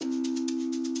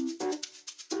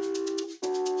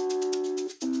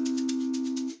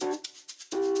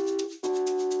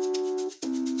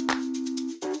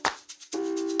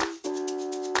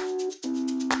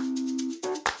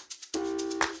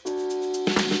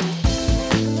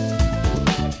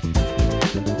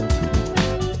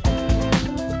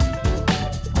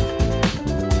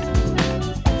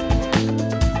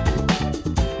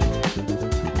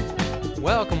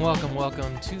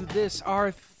to this, our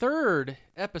third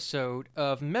episode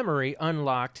of Memory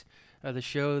Unlocked, the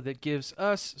show that gives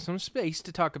us some space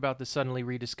to talk about the suddenly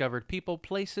rediscovered people,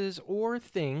 places, or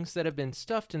things that have been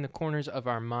stuffed in the corners of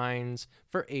our minds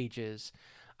for ages.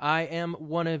 I am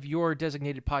one of your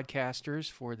designated podcasters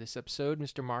for this episode,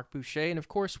 Mr. Mark Boucher, and of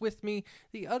course with me,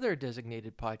 the other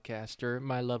designated podcaster,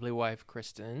 my lovely wife,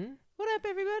 Kristen. What up,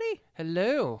 everybody?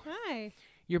 Hello. Hi.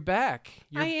 You're back.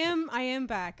 I am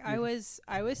back. I was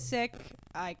sick.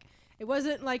 It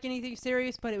wasn't like anything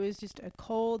serious, but it was just a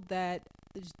cold that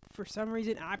just, for some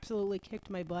reason, absolutely kicked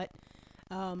my butt.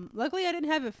 Luckily, I didn't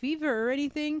have a fever or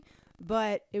anything,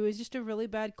 but it was just a really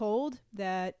bad cold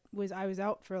I was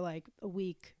out for like a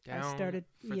week. Down I started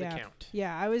for the count.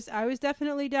 Yeah, I was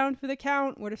definitely down for the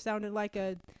count. Would have sounded like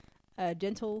a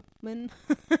gentleman.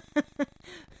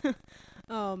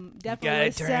 Definitely you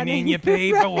gotta turn in your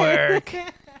paperwork.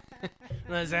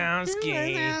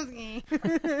 Wazowski.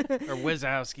 Or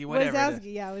Wazowski, whatever.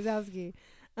 Wazowski.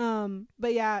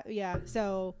 But yeah.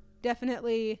 So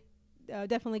definitely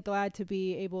glad to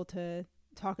be able to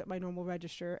talk at my normal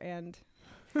register and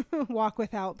walk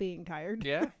without being tired.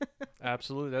 Yeah,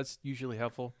 absolutely. That's usually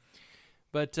helpful.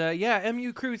 But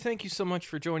MU crew, thank you so much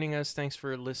for joining us. Thanks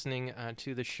for listening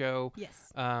to the show.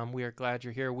 Yes. We are glad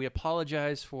you're here. We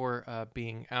apologize for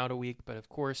being out a week, but of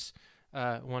course,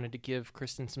 wanted to give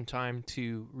Kristen some time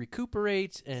to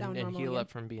recuperate and heal up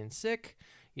from being sick.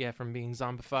 Yeah, from being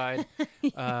zombified.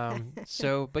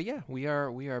 We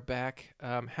are back.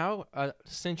 How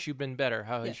since you've been better,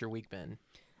 how has your week been?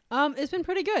 It's been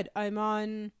pretty good. I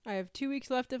have 2 weeks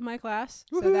left of my class,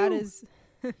 Woo-hoo! so that is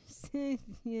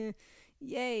yeah.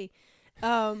 Yay.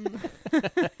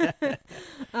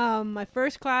 My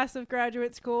first class of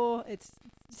graduate school. It's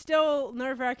still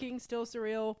nerve-wracking, still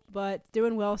surreal, but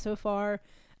doing well so far.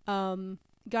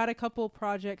 Got a couple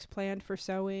projects planned for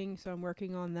sewing, so I'm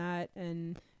working on that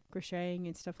and crocheting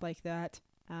and stuff like that.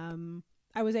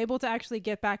 I was able to actually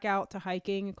get back out to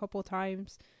hiking a couple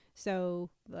times. So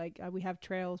we have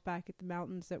trails back at the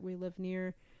mountains that we live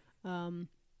near.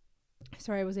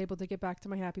 So I was able to get back to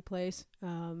my happy place.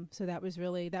 So that was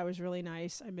really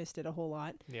nice. I missed it a whole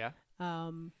lot. Yeah.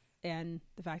 And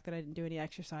the fact that I didn't do any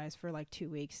exercise for like 2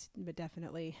 weeks, but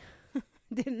definitely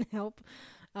didn't help.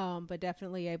 But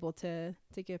definitely able to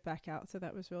get back out. So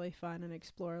that was really fun and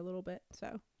explore a little bit.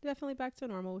 So definitely back to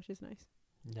normal, which is nice.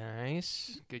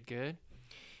 Nice. Good.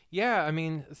 Yeah, I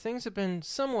mean, things have been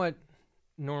somewhat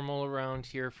normal around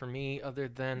here for me, other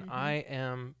than I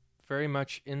am very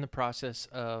much in the process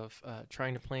of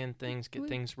trying to plan things, get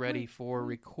things ready for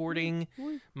recording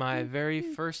my very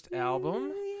first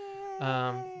album.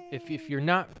 If you're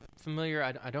not familiar,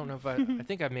 I don't know if I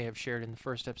think I may have shared in the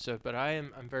first episode, but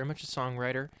I'm very much a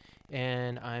songwriter,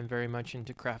 and I'm very much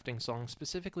into crafting songs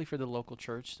specifically for the local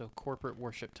church, so corporate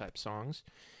worship type songs.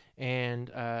 And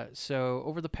so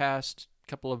over the past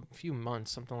few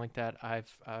months, something like that,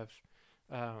 I've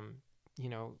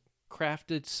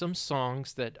crafted some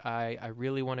songs that I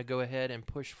really want to go ahead and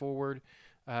push forward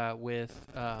with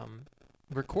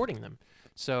recording them.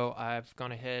 So I've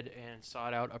gone ahead and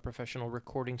sought out a professional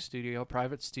recording studio,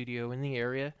 private studio in the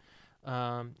area,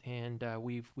 and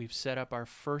we've set up our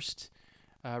first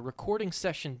recording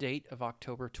session date of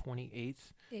October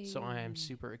 28th. Hey. So I am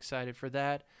super excited for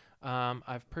that.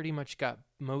 I've pretty much got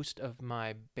most of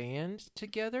my band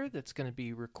together that's going to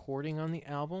be recording on the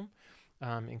album.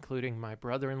 Including my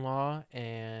brother-in-law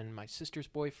and my sister's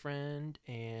boyfriend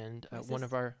and one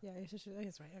of our... Yeah, your sister,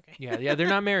 that's right, okay. Yeah, they're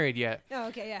not married yet. Oh,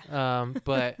 okay, yeah.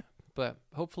 But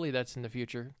hopefully that's in the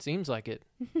future. It seems like it.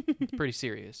 It's pretty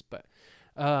serious, but...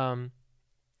 and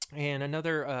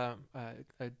another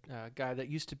guy that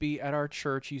used to be at our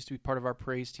church, used to be part of our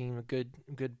praise team, a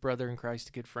good brother in Christ,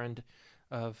 a good friend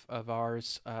of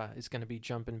ours, is going to be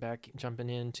jumping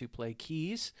in to play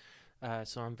keys.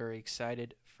 So I'm very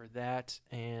excited for that,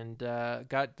 and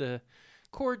got the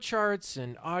chord charts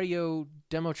and audio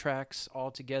demo tracks all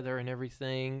together and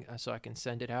everything, so I can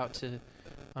send it out to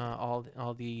all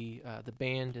the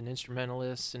band and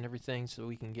instrumentalists and everything, so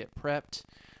we can get prepped.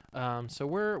 So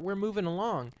we're moving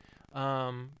along.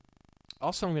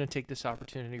 Also, I'm going to take this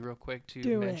opportunity real quick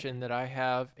to mention that I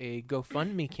have a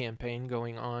GoFundMe campaign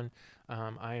going on.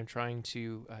 I am trying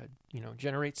to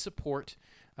generate support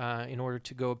in order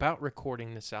to go about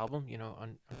recording this album.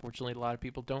 Unfortunately, a lot of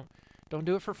people don't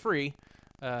do it for free.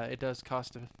 It does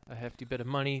cost a hefty bit of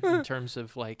money in terms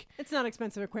of like. It's not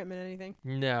expensive equipment or anything.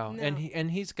 No. And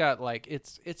he's got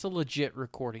it's a legit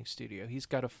recording studio. He's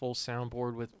got a full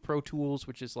soundboard with Pro Tools,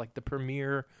 which is like the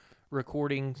premier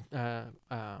recording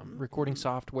recording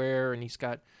software, and he's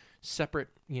got separate,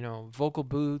 vocal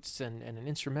booths and an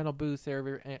instrumental booth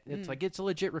there. It's like it's a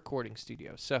legit recording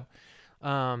studio. So,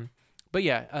 but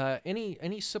yeah,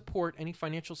 any support, any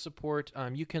financial support,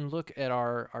 you can look at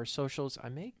our socials. I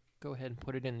may go ahead and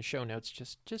put it in the show notes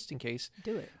just in case.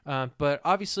 Do it. But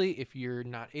obviously, if you're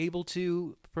not able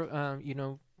to,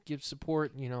 give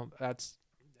support, that's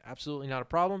absolutely not a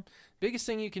problem. Biggest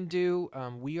thing you can do,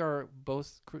 we are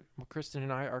both, Kristen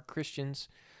and I are Christians,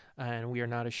 and we are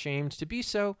not ashamed to be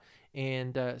so.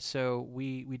 And so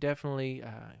we definitely,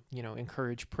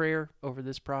 encourage prayer over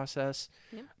this process.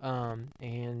 Yeah.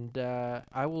 And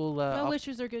I will...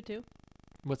 well-wishers are good too.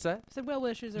 What's that? I said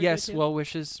well-wishers are yes, good too. well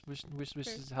wishes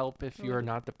help if you are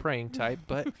not the praying type.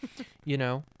 But,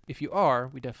 if you are,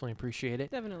 we definitely appreciate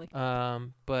it. Definitely.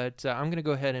 But I'm going to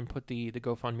go ahead and put the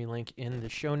GoFundMe link in the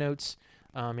show notes.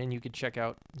 And you can check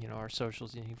out, our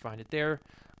socials and you can find it there.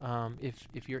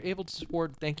 If you're able to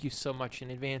support, thank you so much in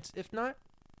advance. If not,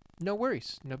 no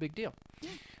worries, no big deal.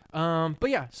 Yeah. But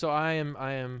yeah, so I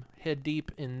am head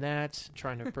deep in that,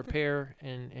 trying to prepare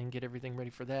and get everything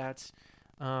ready for that.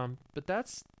 But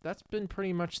that's been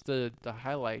pretty much the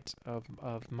highlight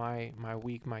of my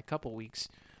week, my couple weeks.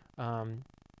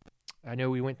 I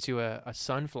know we went to a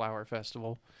sunflower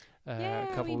festival a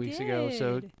couple weeks ago.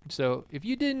 So if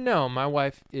you didn't know, my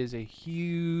wife is a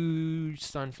huge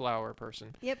sunflower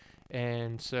person. Yep.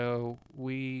 And so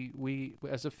we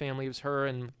as a family, it was her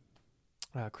and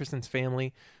Kristen's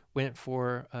family went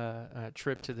for a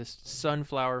trip to this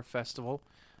sunflower festival.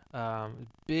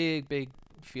 Big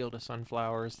field of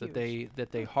sunflowers that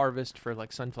they harvest for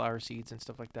like sunflower seeds and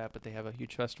stuff like that. But they have a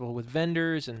huge festival with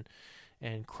vendors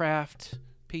and craft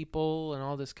people and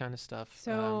all this kind of stuff.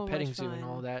 So petting zoo and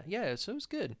all that. Yeah, so it was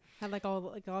good. Had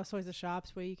all sorts of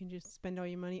shops where you can just spend all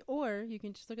your money, or you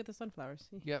can just look at the sunflowers.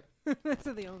 Yep. That's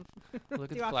the only look at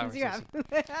the the flowers. you have.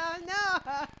 Oh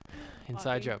no!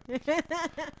 Inside joke.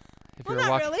 Well,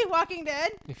 not really. Walking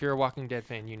Dead. If you're a Walking Dead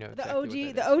fan, you know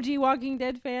exactly the OG Walking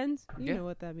Dead fans. You know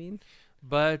what that means.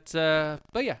 But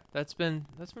yeah, that's been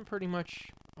pretty much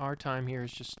our time here.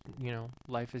 Is just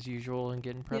life as usual and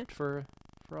getting prepped for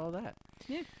all that.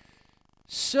 Yeah.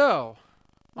 So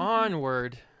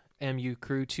onward, MU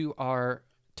crew, to our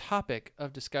topic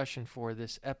of discussion for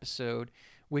this episode,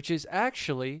 which is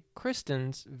actually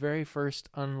Kristen's very first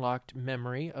unlocked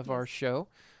memory of our show.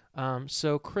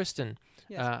 So Kristen,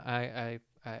 I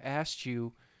asked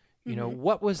you,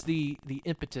 what was the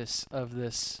impetus of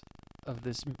this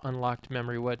unlocked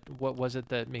memory? What was it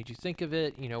that made you think of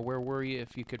it? Where were you,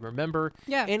 if you could remember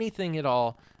anything at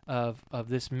all of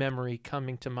this memory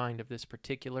coming to mind of this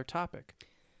particular topic?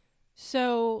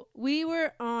 So we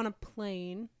were on a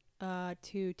plane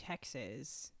to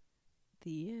Texas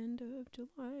the end of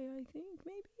July, I think,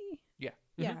 maybe. Yeah.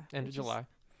 Yeah. End of July.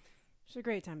 It's a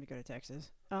great time to go to Texas.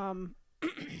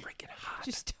 Freaking hot.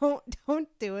 Just don't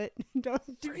do it. Don't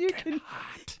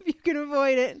hot. If you can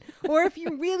avoid it, or if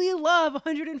you really love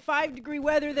 105-degree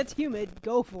weather that's humid,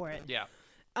 go for it. Yeah.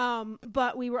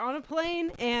 But we were on a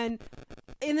plane, and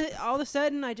all of a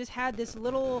sudden, I just had this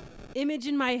little image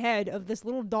in my head of this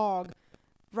little dog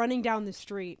running down the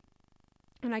street,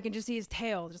 and I can just see his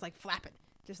tail just like flapping,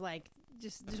 just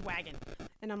wagging.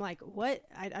 And I'm like, what?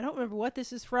 I don't remember what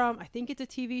this is from. I think it's a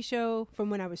TV show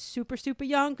from when I was super, super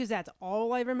young, because that's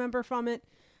all I remember from it.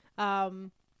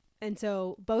 And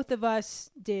so both of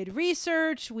us did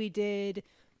research. We did,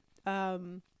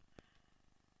 because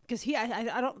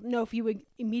I don't know if you would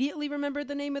immediately remember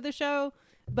the name of the show,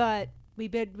 but we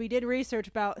did research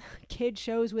about kid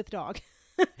shows with dog.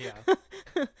 Yeah.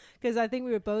 Because I think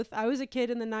I was a kid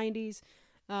in the 90s.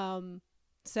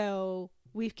 So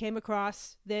we came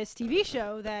across this TV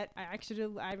show that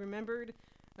I remembered.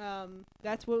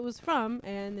 That's what it was from,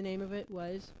 and the name of it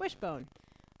was Wishbone.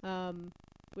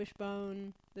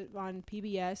 Wishbone on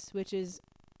PBS, which is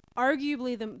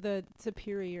arguably the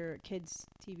superior kids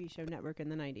TV show network in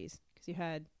the 90s, because you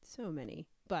had so many.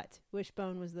 But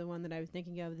Wishbone was the one that I was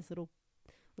thinking of. This little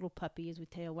puppy is with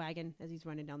tail wagging as he's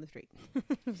running down the street.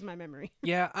 It was my memory.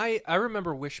 Yeah, I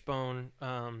remember Wishbone.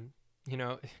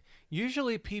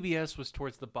 Usually PBS was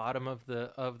towards the bottom of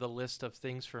the list of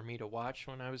things for me to watch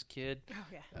when I was a kid. Oh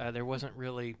yeah. There wasn't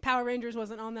really Power Rangers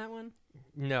wasn't on that one.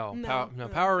 No.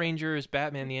 Power Rangers,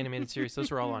 Batman the Animated Series,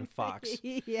 those were all on Fox.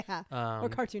 Yeah. Or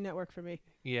Cartoon Network for me.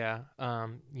 Yeah.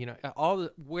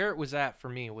 Where it was at for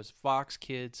me was Fox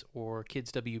Kids or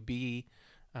Kids WB.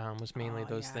 Was mainly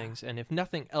those things. And if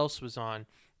nothing else was on,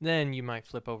 then you might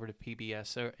flip over to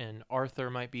PBS, and Arthur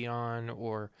might be on,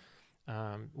 or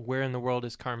Where in the World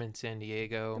is Carmen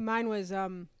Sandiego? Mine was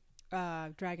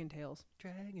Dragon Tales.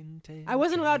 Dragon Tales. I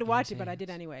wasn't allowed to watch it, but I did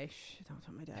anyway. Shh, don't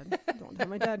tell my dad. Don't tell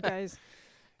my dad, guys.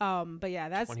 But yeah,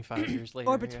 that's 25 years later.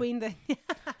 or between the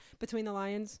between the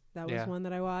lions. That was Yeah. one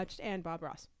that I watched, and Bob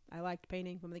Ross. I liked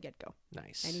painting from the get-go,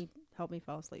 Nice. and he helped me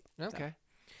fall asleep. Okay.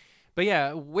 But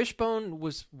yeah, Wishbone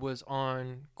was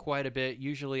on quite a bit,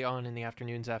 usually on in the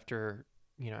afternoons after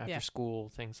school,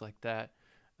 things like that.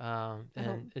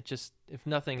 And it just, if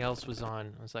nothing else was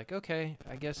on, I was like, okay,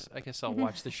 I guess I'll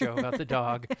watch the show about the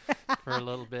dog for a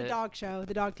little bit. The dog show,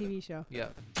 the dog TV show. Yeah.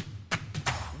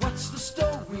 What's the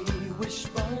story,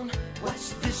 Wishbone?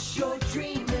 What's this you're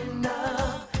dreaming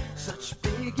of? Such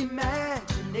big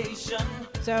imagination.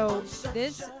 So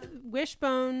this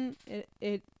Wishbone,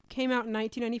 it came out in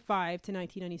 1995 to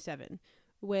 1997,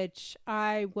 which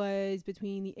I was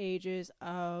between the ages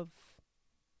of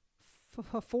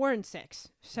 4 and 6.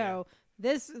 So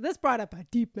this brought up a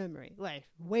deep memory, like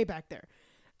way back there.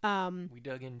 We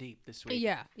dug in deep this week.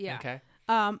 Yeah. Okay.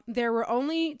 There were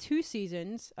only 2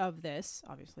 seasons of this,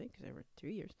 obviously, because there were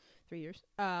 3 years.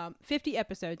 50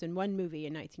 episodes and 1 movie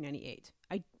in 1998.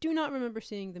 I do not remember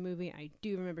seeing the movie. I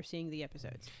do remember seeing the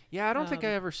episodes. Yeah, I don't think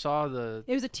I ever saw the...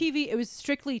 It was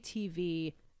strictly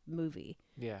TV movie.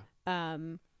 Yeah.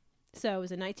 So it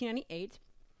was in 1998.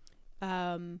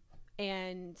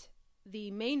 And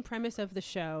the main premise of the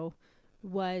show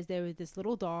was there was this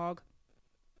little dog.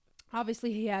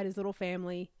 Obviously, he had his little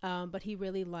family, but he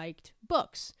really liked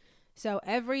books. So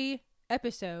every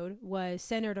episode was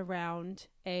centered around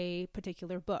a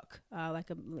particular book,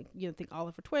 think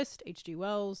Oliver Twist, H.G.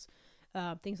 Wells,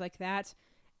 things like that.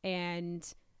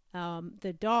 And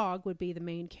the dog would be the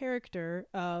main character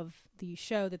of the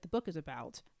show that the book is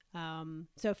about.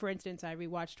 So, for instance, I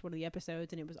rewatched one of the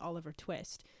episodes, and it was Oliver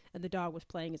Twist, and the dog was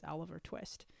playing as Oliver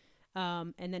Twist.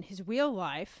 And then his real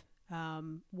life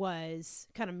was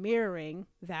kind of mirroring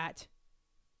that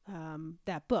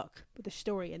book, the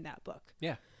story in that book.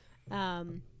 Yeah.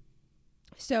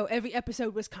 So every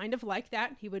episode was kind of like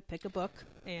that. He would pick a book,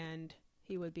 and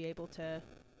he would be able to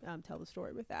tell the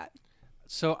story with that.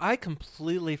 So I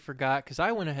completely forgot, because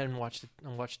I went ahead and watched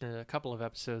a couple of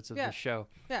episodes of the show.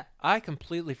 Yeah. I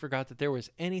completely forgot that there was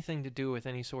anything to do with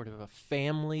any sort of a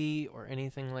family or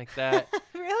anything like that.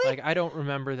 Really? Like, I don't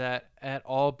remember that at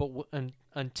all, but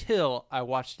until I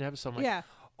watched an episode, I'm like, Yeah.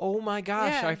 oh my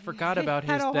gosh, Yeah. I forgot about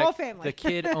Had a whole family. the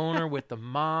kid owner with the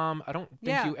mom. I don't think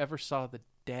Yeah. you ever saw the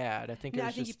dad. I think it No,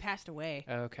 was I think just... he passed away.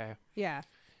 Okay. Yeah.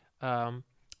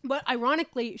 But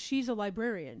ironically, she's a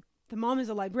librarian. The mom is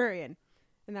a librarian,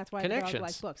 and that's why the dog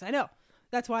likes books. I know.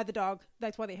 That's why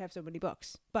they have so many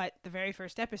books. But the very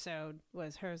first episode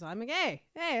was hers. I'm like, hey,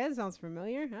 that sounds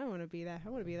familiar. I want to be that.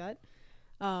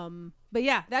 But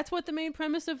yeah, that's what the main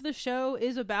premise of the show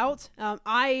is about.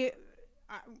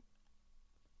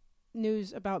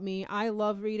 News about me. I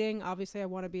love reading. Obviously, I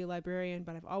want to be a librarian,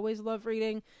 but I've always loved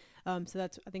reading. I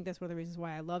think that's one of the reasons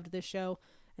why I loved this show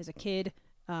as a kid.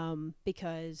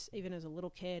 Because even as a little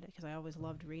kid, because I always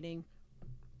loved reading.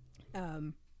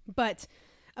 But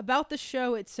about the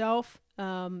show itself,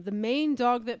 the main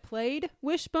dog that played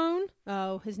Wishbone,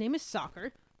 his name is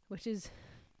Soccer, which is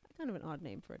kind of an odd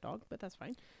name for a dog, but that's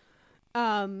fine.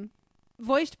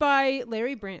 Voiced by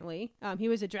Larry Brantley. He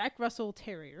was a Jack Russell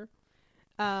Terrier.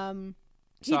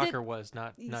 Soccer was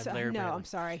not Larry Brantley. No, I'm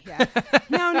sorry. Yeah.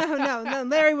 No.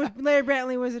 Larry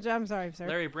Brantley was I'm sorry, sir.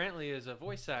 Larry Brantley is a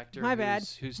voice actor. My bad.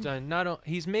 Who's done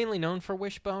he's mainly known for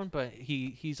Wishbone, but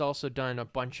he's also done a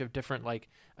bunch of different like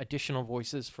additional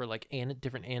voices for like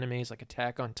different animes like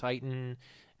Attack on Titan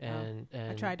and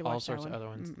I tried to watch all sorts that of one. other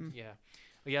ones. Mm-mm. Yeah.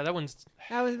 But yeah,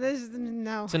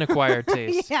 No. It's an acquired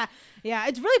taste. Yeah,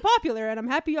 it's really popular, and I'm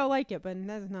happy y'all like it, but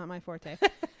that's not my forte.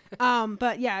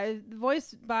 But yeah,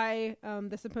 voiced by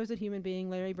the supposed human being,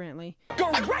 Larry Brantley.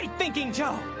 Great thinking,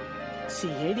 Joe!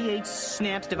 See, 88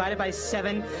 snaps divided by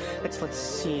 7. That's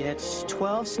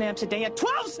 12 snaps a day.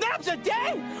 12 snaps a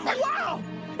day? Wow!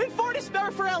 And 4 to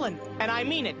spare for Ellen. And I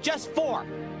mean it, just 4.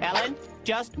 Ellen,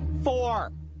 just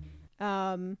 4.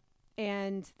 And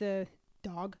the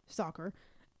dog, Soccer,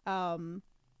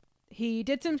 he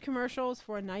did some commercials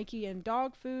for Nike and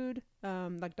dog food,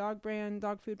 like dog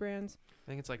food brands. I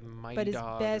think it's like Mighty But his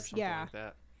Dog best- or something yeah. like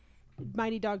that.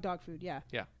 Mighty Dog food, yeah.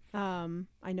 Yeah.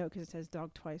 I know because it says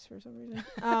dog twice for some reason.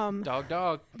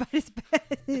 Dog.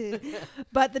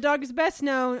 But the dog is best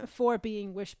known for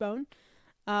being Wishbone.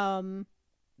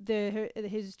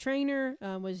 His trainer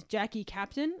was Jackie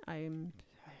Captain. I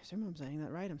assume I'm saying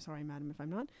that right. I'm sorry, madam, if I'm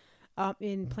not.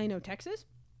 In Plano, Texas,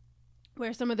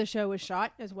 where some of the show was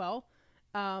shot as well.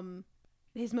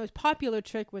 His most popular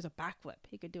trick was a backflip.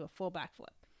 He could do a full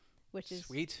backflip, which is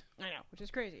sweet. I know, which is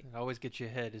crazy. It always gets you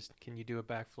ahead. Can you do a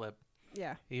backflip?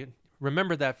 Yeah. He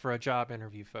remember that for a job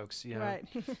interview, folks. You know, Right.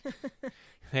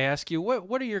 they ask you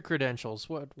what are your credentials?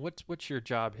 What's your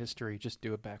job history? Just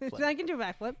do a backflip. I can do a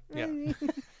backflip. Yeah.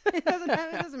 It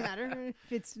doesn't matter if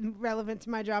it's relevant to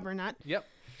my job or not. Yep.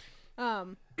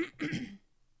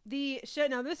 The show.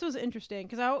 Now this was interesting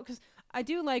because I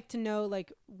do like to know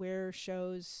like where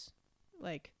shows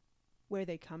like where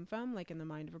they come from, like in the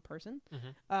mind of a person.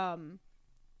 Mm-hmm.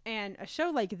 And a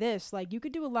show like this, like you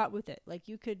could do a lot with it. Like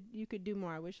you could do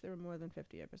more. I wish there were more than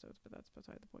 50 episodes, but that's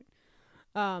beside the point.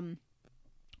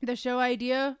 The show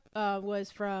idea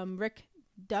was from Rick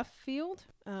Duffield,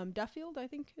 I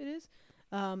think it is,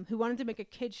 who wanted to make a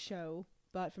kids show,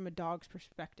 but from a dog's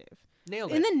perspective.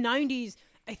 Nailed it. In the 90s,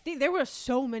 I think there were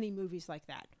so many movies like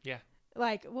that. Yeah.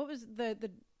 Like, what was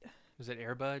the Was it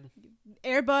Air Bud?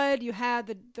 Air Bud? You had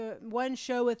the one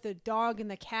show with the dog and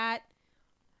the cat.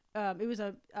 It was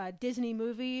a Disney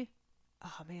movie.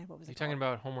 Oh, man, what was it You talking called?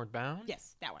 about Homeward Bound?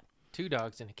 Yes, that one. 2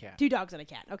 dogs and a cat. 2 dogs and a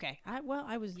cat. Okay. I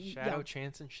was Shadow, young.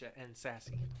 Chance, and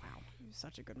Sassy. Wow,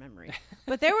 such a good memory.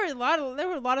 But there were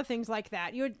a lot of things like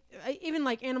that. You had even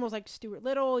like animals like Stuart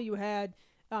Little. You had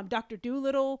Dr.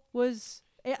 Dolittle was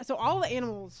so all the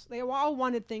animals. They all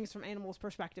wanted things from animals'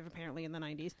 perspective. Apparently in the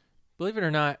 90s. Believe it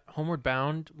or not, Homeward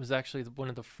Bound was actually one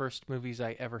of the first movies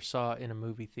I ever saw in a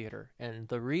movie theater. And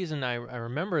the reason I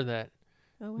remember that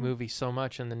movie so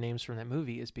much and the names from that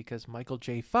movie is because Michael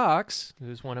J. Fox,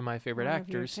 who's one of my favorite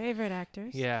actors. Favorite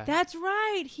actors. Yeah. That's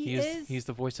right. He is. He's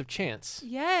the voice of Chance.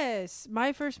 Yes.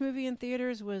 My first movie in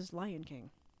theaters was Lion King.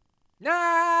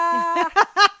 Nah!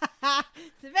 I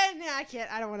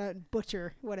don't want to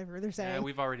butcher whatever they're saying. Yeah,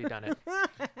 we've already done it.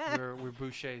 We're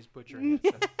Boucher's butchering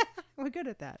it. So. We're good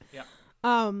at that. Yeah.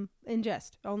 In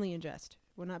jest. Only in jest.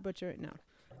 We're not butchering. No.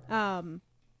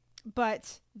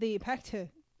 But back to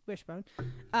Wishbone.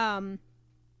 The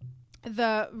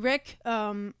Rick,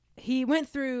 he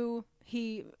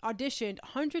auditioned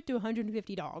 100 to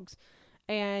 150 dogs,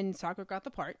 and Soccer got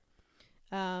the part.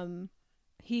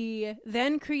 He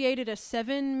then created a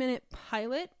 7-minute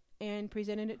pilot and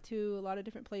presented it to a lot of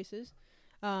different places,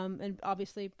 and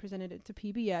obviously presented it to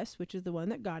PBS, which is the one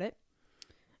that got it.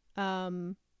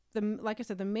 Like I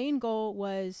said, the main goal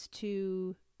was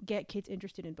to get kids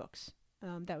interested in books.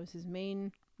 That was his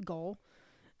main goal.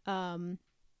 Now,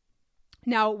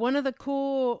 one of the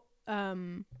cool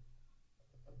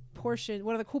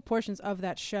portions of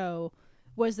that show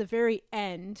was the very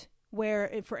end,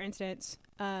 where, for instance,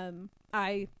 the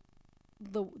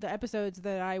episodes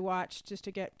that I watched just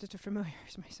to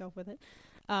familiarize myself with it,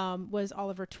 was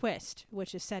Oliver Twist,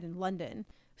 which is set in London.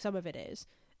 Some of it is,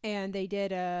 and they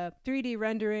did a 3D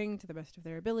rendering to the best of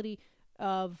their ability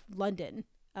of London.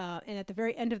 And at the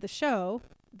very end of the show,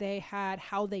 they had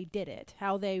how they did it,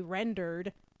 how they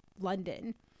rendered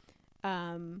London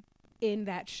in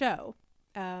that show.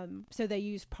 So they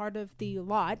used part of the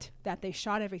lot that they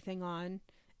shot everything on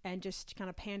and just kind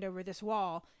of panned over this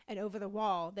wall. And over the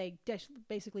wall, they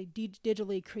basically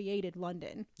digitally created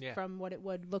London from what it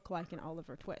would look like in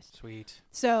Oliver Twist. Sweet.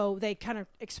 So they kind of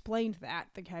explained that.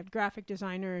 They had graphic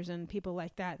designers and people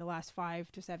like that the last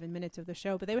 5 to 7 minutes of the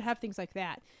show, but they would have things like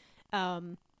that.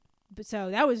 But so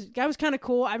that was kind of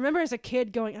cool. I remember as a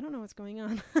kid going, I don't know what's going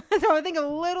on. So I think a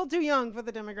little too young for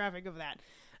the demographic of that.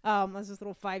 I was this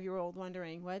little 5-year-old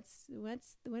wondering, what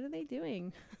are they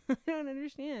doing? I don't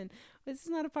understand. This is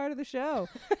not a part of the show.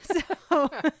 So,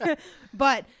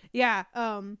 but yeah.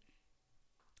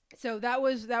 So that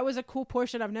was a cool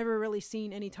portion. I've never really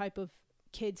seen any type of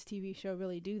kids TV show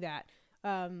really do that.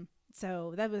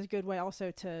 So that was a good way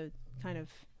also to kind of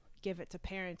give it to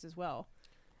parents as well.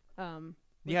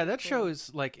 Yeah, that show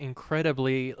is like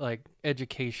incredibly like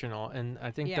educational, and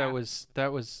I think that was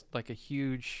like a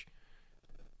huge,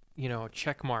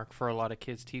 check mark for a lot of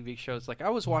kids TV shows. Like I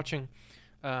watched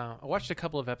a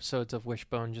couple of episodes of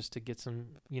Wishbone just to get some,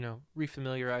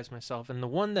 refamiliarize myself. And the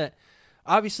one that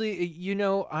obviously,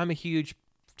 I'm a huge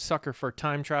sucker for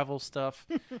time travel stuff.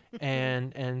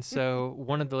 and so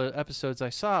one of the episodes I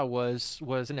saw was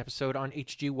an episode on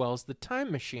H.G. Wells' The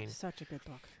Time Machine. Such a good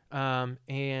book. I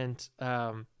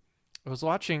was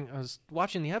watching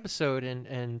the episode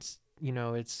and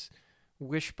it's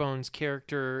Wishbone's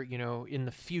character, in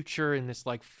the future, in this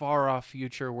like far off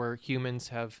future where humans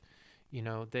have,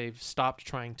 they've stopped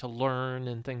trying to learn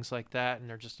and things like that. And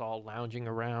they're just all lounging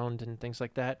around and things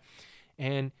like that.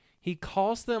 And he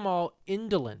calls them all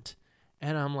indolent.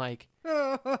 And I'm like,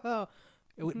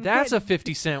 that's a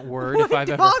 50-cent word if I've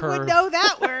ever heard. Dog would know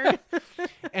that word.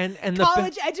 And the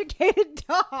college educated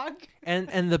dog.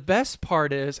 And the best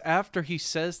part is after he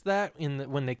says that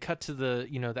when they cut to the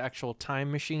the actual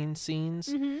time machine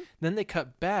scenes, then they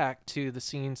cut back to the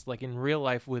scenes like in real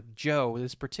life with Joe.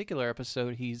 This particular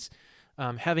episode, he's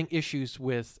having issues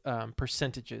with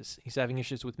percentages. He's having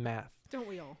issues with math. Don't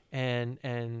we all?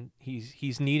 And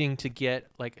he's needing to get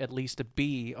like at least a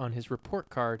B on his report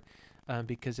card,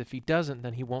 because if he doesn't,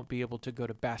 then he won't be able to go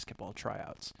to basketball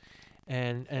tryouts.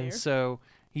 And so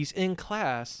he's in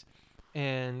class,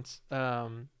 and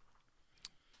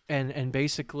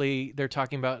basically they're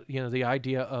talking about the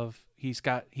idea of he's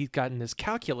gotten this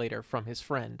calculator from his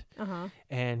friend,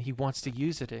 and he wants to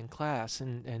use it in class,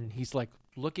 and he's like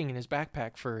looking in his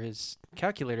backpack for his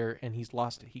calculator, and he's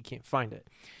lost it. He can't find it.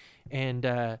 And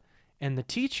the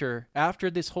teacher, after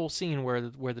this whole scene where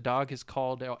the dog has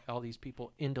called all these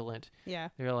people indolent,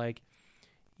 they're like,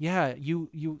 yeah,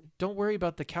 you don't worry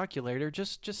about the calculator.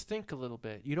 Just think a little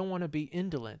bit. You don't want to be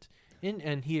indolent.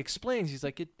 And he explains, he's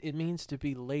like, it means to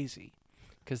be lazy,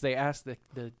 because they asked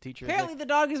the teacher. Apparently, the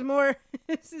dog is more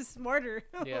is smarter.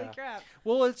 Yeah. Holy crap!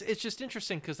 Well, it's just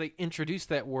interesting because they introduced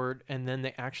that word, and then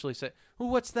they actually said, "Well,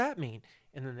 what's that mean?"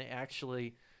 And then they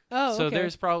actually. Oh, so okay.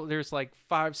 there's like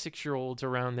 5-6-year-olds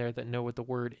around there that know what the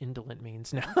word indolent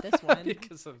means now. Not this one.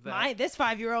 Because of that. This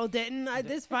 5-year-old didn't.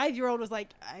 This 5-year-old was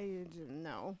like, I didn't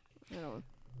know. I don't.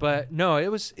 But no, it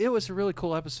was a really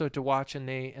cool episode to watch,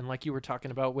 and like you were talking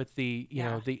about with the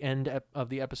the end of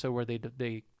the episode where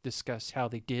they discussed how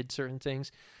they did certain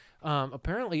things.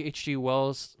 Apparently H.G.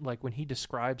 Wells, like when he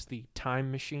describes the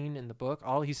time machine in the book,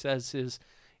 all he says is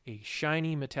a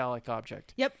shiny metallic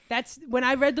object. Yep, that's when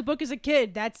I read the book as a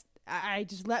kid. I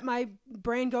just let my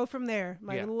brain go from there,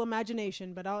 my little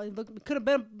imagination. But it could have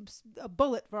been a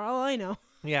bullet for all I know.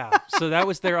 Yeah, so that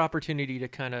was their opportunity to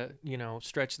kind of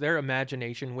stretch their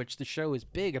imagination, which the show is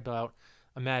big about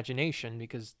imagination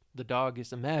because the dog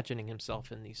is imagining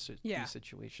himself in these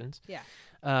situations. Yeah.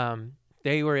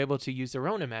 They were able to use their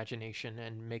own imagination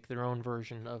and make their own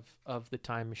version of the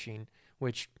time machine,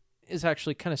 which is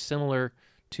actually kind of similar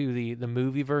to the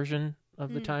movie version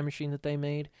of the time machine that they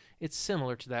made. It's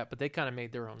similar to that, but they kind of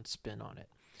made their own spin on it.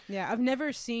 Yeah, I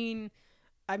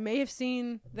may have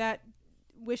seen that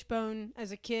Wishbone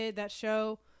as a kid, that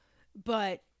show,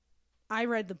 but I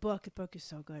read the book. The book is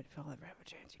so good. If you'll ever have a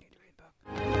chance, you need to read the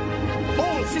book.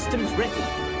 All systems ready.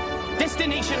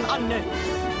 Destination unknown.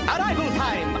 Arrival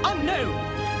time unknown.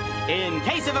 In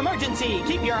case of emergency,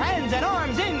 keep your hands and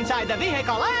arms inside the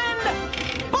vehicle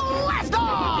and blast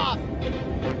off!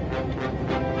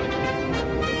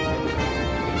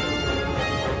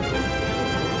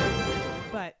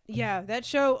 But yeah, that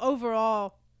show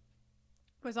overall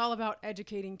was all about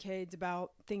educating kids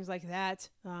about things like that.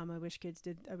 I wish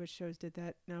shows did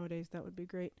that nowadays. That would be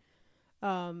great.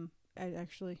 I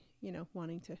actually,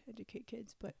 wanting to educate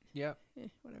kids, but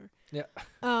whatever. Yeah.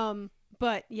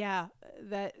 But yeah,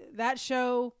 that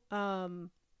show, the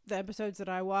episodes that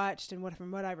I watched and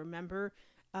from what I remember,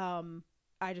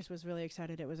 I just was really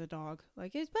excited. It was a dog,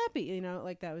 like it's Pappy,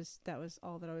 like that was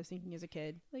all that I was thinking as a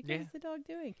kid. Like, what's the dog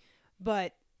doing?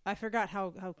 But I forgot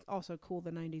how also cool the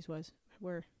 90s was.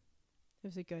 Where it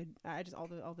was a good. I just all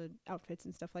the outfits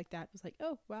and stuff like that was like,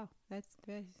 oh wow, I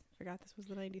forgot this was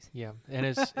the 90s. Yeah, and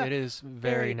it is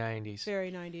very 90s.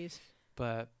 Very 90s.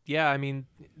 But yeah, I mean,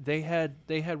 they had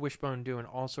Wishbone doing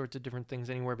all sorts of different things,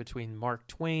 anywhere between Mark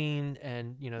Twain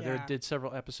and there did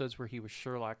several episodes where he was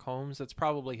Sherlock Holmes. That's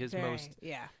probably his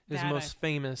most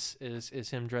famous is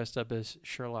him dressed up as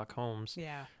Sherlock Holmes.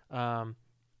 Yeah.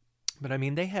 But I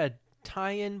mean, they had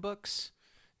tie-in books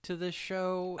to this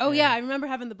show. Oh yeah, I remember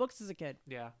having the books as a kid.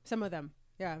 Yeah. Some of them.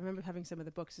 Yeah, I remember having some of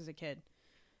the books as a kid.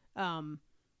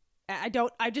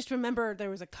 I just remember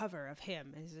there was a cover of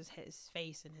him, his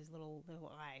face and his little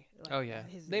eye. Oh yeah.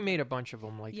 They made a bunch of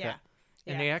them like that.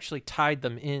 And they actually tied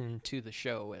them into the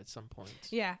show at some point.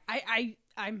 Yeah.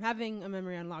 I'm having a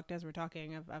memory unlocked as we're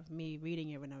talking of me reading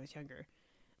it when I was younger.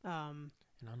 An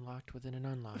unlocked within an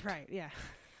unlocked. Right, yeah.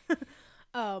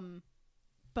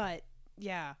 But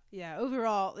yeah.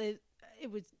 Overall, it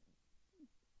was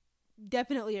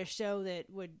definitely a show that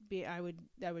I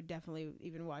would definitely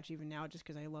even watch even now, just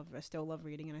because I still love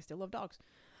reading and I still love dogs.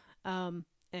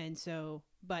 And so,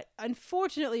 but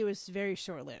unfortunately, it was very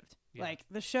short lived. Yeah. Like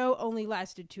the show only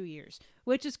lasted 2 years,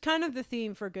 which is kind of the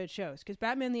theme for good shows, because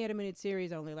Batman the Animated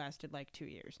Series only lasted like 2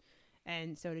 years.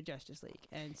 And so did Justice League,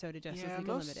 and so did Justice League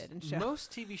Unlimited. And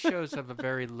most TV shows have a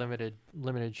very limited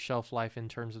shelf life in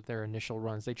terms of their initial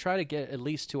runs. They try to get at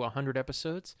least to 100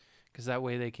 episodes, because that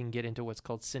way they can get into what's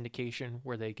called syndication,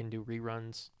 where they can do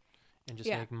reruns and just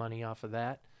make money off of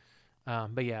that.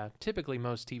 But yeah, typically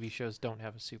most TV shows don't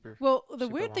have a super. Well, the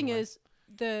super weird thing is,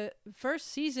 the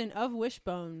first season of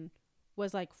Wishbone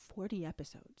was like 40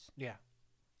 episodes. Yeah.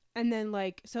 And then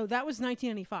so that was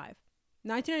 1995.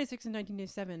 1996 and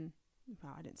 1997.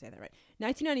 Oh, I didn't say that right.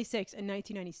 1996 and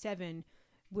 1997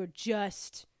 were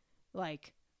just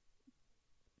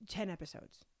 10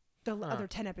 episodes. The other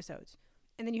 10 episodes.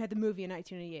 And then you had the movie in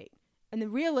 1998. And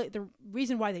the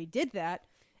reason why they did that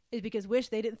is because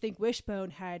they didn't think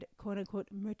Wishbone had quote unquote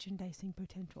merchandising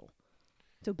potential.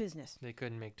 So business. They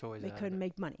couldn't make toys. They couldn't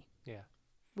make money. Yeah.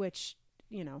 Which,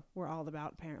 we're all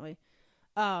about apparently.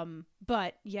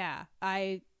 But yeah,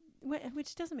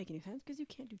 which doesn't make any sense because you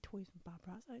can't do toys with Bob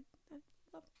Ross.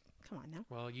 Come on now.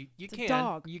 Well, you It's can. a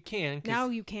dog. You can. Now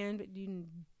you can, but you didn't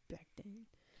back then.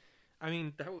 I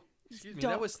mean,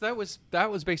 that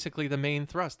was basically the main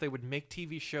thrust. They would make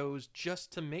TV shows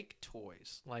just to make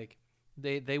toys. Like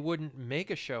they wouldn't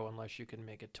make a show unless you could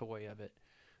make a toy of it,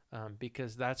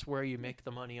 because that's where you make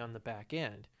the money on the back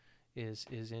end, is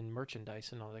in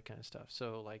merchandise and all that kind of stuff.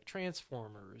 So like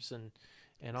Transformers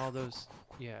and all those,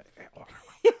 yeah.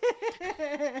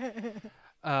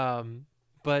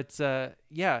 But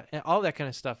yeah, and all that kind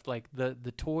of stuff. Like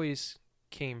the toys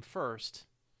came first.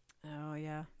 Oh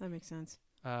yeah, that makes sense.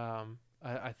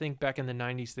 I think back in the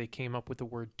 90s they came up with the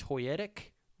word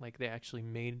toyetic. Like they actually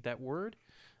made that word,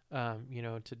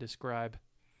 to describe,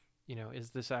 is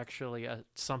this actually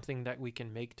something that we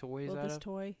can make toys out this of?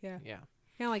 toy, yeah. Yeah.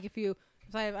 Kind of like if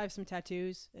I have some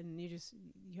tattoos and you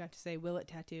have to say will it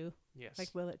tattoo. Yes. Like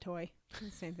will it toy.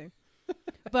 Same thing.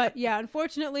 But yeah,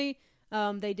 unfortunately,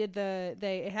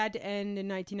 it had to end in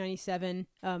 1997,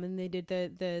 and they did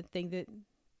the thing that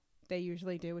they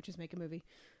usually do, which is make a movie,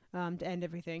 to end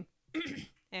everything.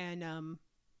 And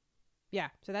yeah,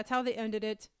 so that's how they ended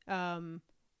it. And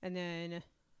then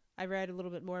I read a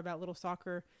little bit more about Little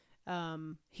Soccer. I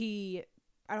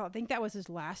don't think that was his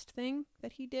last thing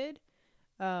that he did.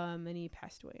 And he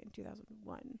passed away in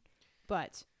 2001.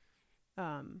 But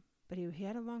he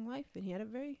had a long life, and he had a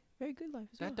very, very good life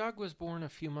as well. That dog was born a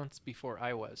few months before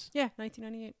I was. Yeah,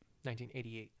 1998.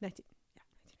 1988.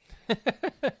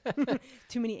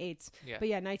 Too many eights. Yeah. But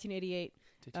yeah, 1988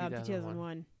 to to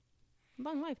 2001.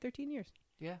 Long life, 13 years.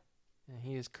 Yeah. And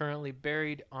he is currently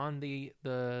buried on the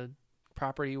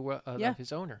property of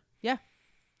his owner. Yeah.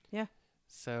 Yeah.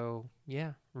 So,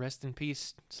 yeah, rest in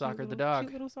peace, Soccer the Cute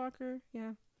dog. Little Soccer,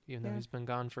 yeah. Even though he's been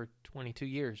gone for 22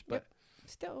 years. But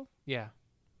still. Yeah,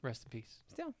 rest in peace.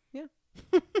 Still, yeah.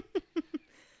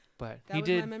 But that was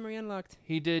my memory unlocked.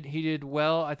 He did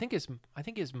well. I think his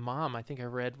mom, I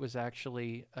read, was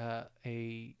actually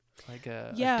a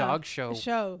dog show.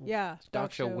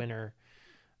 Dog show winner.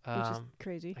 Which is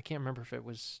crazy. I can't remember if it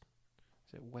was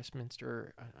it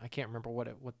Westminster? I can't remember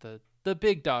what the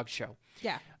big dog show.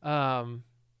 Yeah.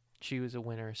 She was a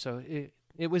winner, so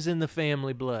it was in the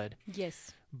family blood.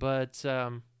 Yes. But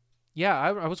yeah,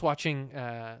 I was watching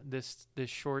this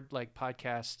short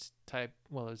podcast type.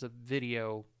 Well, it was a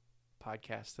video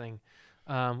podcast thing,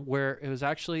 where it was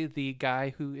actually the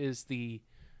guy who is the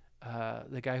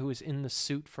guy who is in the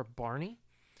suit for Barney.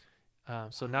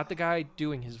 So not the guy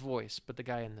doing his voice, but the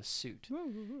guy in the suit.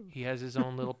 He has his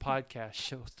own little podcast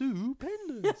show,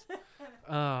 Stupendous.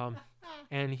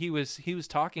 And he was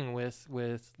talking with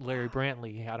Larry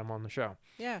Brantley. He had him on the show.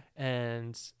 Yeah.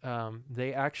 And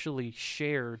they actually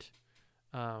shared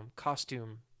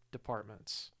costume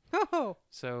departments. Oh.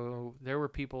 So there were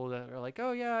people that are like,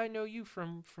 "Oh yeah, I know you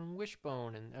from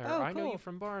Wishbone," or "I know you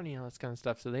from Barney," and all this kind of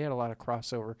stuff. So they had a lot of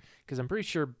crossover because I'm pretty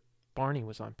sure Barney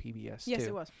was on PBS too. Yes,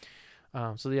 it was.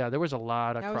 So yeah, there was a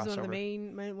lot of crossover. That was one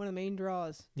of the main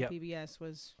draws. Yep. PBS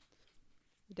was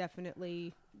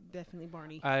definitely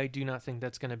Barney. I do not think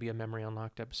that's going to be a memory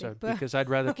unlocked episode because I'd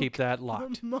rather keep that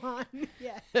locked. Come on,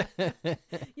 yeah.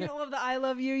 You don't love the "I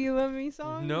Love You, You Love Me"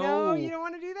 song? No, you don't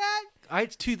want to do that.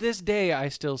 To this day I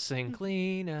still sing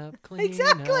 "Clean Up, Clean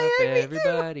exactly, Up, me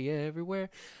Everybody, Everywhere."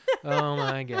 Oh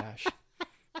my gosh,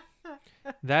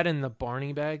 that and the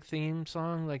Barney Bag theme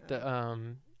song, like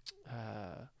the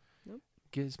Nope.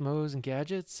 Gizmos and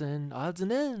gadgets and odds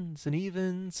and ends and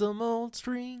even some old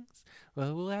strings.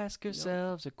 Well, we'll ask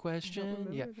ourselves a question.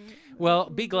 Yeah. Well,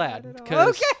 be glad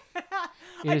because okay.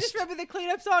 I just remember the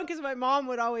cleanup song because my mom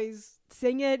would always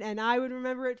sing it, and I would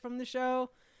remember it from the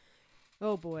show.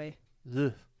 Oh boy.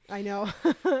 Ugh. I know.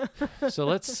 So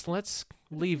let's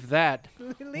leave that.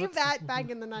 Leave that back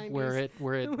in the 90s where it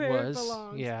was.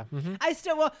 Belongs. Yeah. Mm-hmm.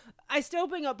 I still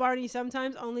bring up Barney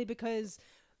sometimes only because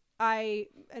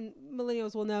and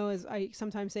millennials will know, as I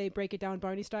sometimes say, break it down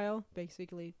Barney style,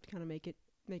 basically to kind of make it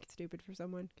stupid for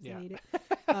someone because they need it,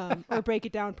 or break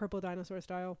it down Purple Dinosaur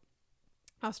style.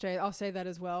 I'll say that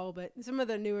as well, but some of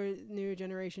the newer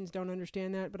generations don't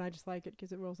understand that, but I just like it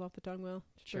because it rolls off the tongue well.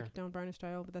 Just Sure. break it down Brownie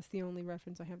style, but that's the only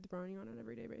reference I have to Brownie on an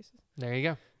everyday basis. There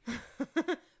you go.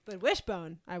 But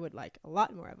Wishbone, I would like a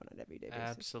lot more of on an everyday basis.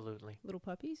 Absolutely. Little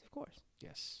puppies, of course.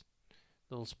 Yes.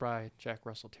 Little spry Jack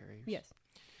Russell Terriers. Yes.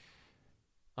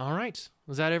 All right.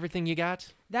 Was that everything you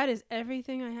got? That is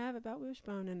everything I have about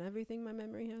Wishbone and everything my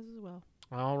memory has as well.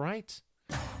 All right.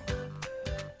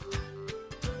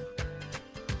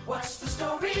 What's the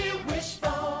story,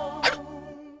 Wishbone?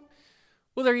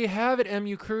 Well, there you have it,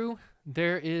 MU crew.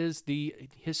 There is the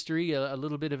history, a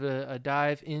little bit of a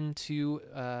dive into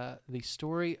the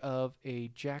story of a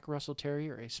Jack Russell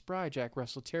Terrier, a spry Jack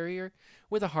Russell Terrier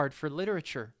with a heart for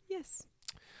literature. Yes.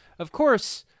 Of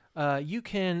course, you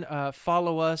can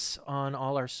follow us on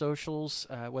all our socials,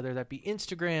 whether that be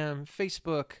Instagram,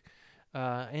 Facebook,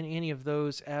 and any of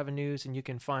those avenues, and you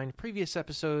can find previous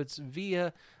episodes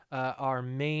via our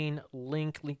main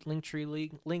Linktree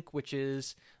link, which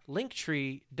is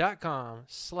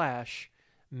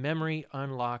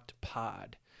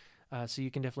linktree.com/memoryunlockedpod. So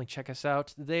you can definitely check us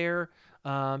out there.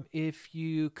 If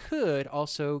you could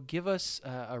also give us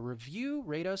a review,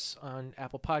 rate us on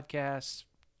Apple Podcasts,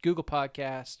 Google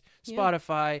Podcasts,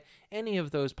 Spotify, any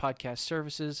of those podcast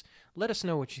services. Let us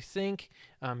know what you think.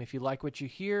 If you like what you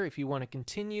hear, if you want to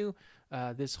continue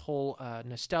this whole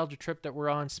nostalgia trip that we're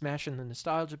on, smashing the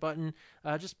nostalgia button,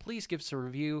 just please give us a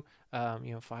review.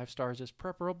 5 stars is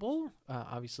preferable.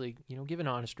 Obviously, give an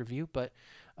honest review, but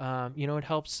it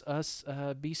helps us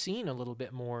be seen a little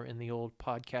bit more in the old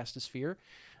podcastosphere.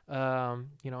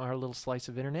 Our little slice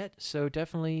of internet. So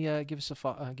definitely give us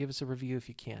a review if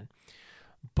you can.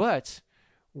 But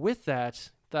with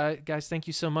that, guys, thank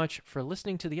you so much for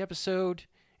listening to the episode,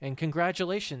 and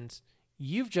congratulations.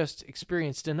 You've just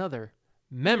experienced another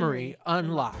Memory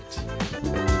Unlocked.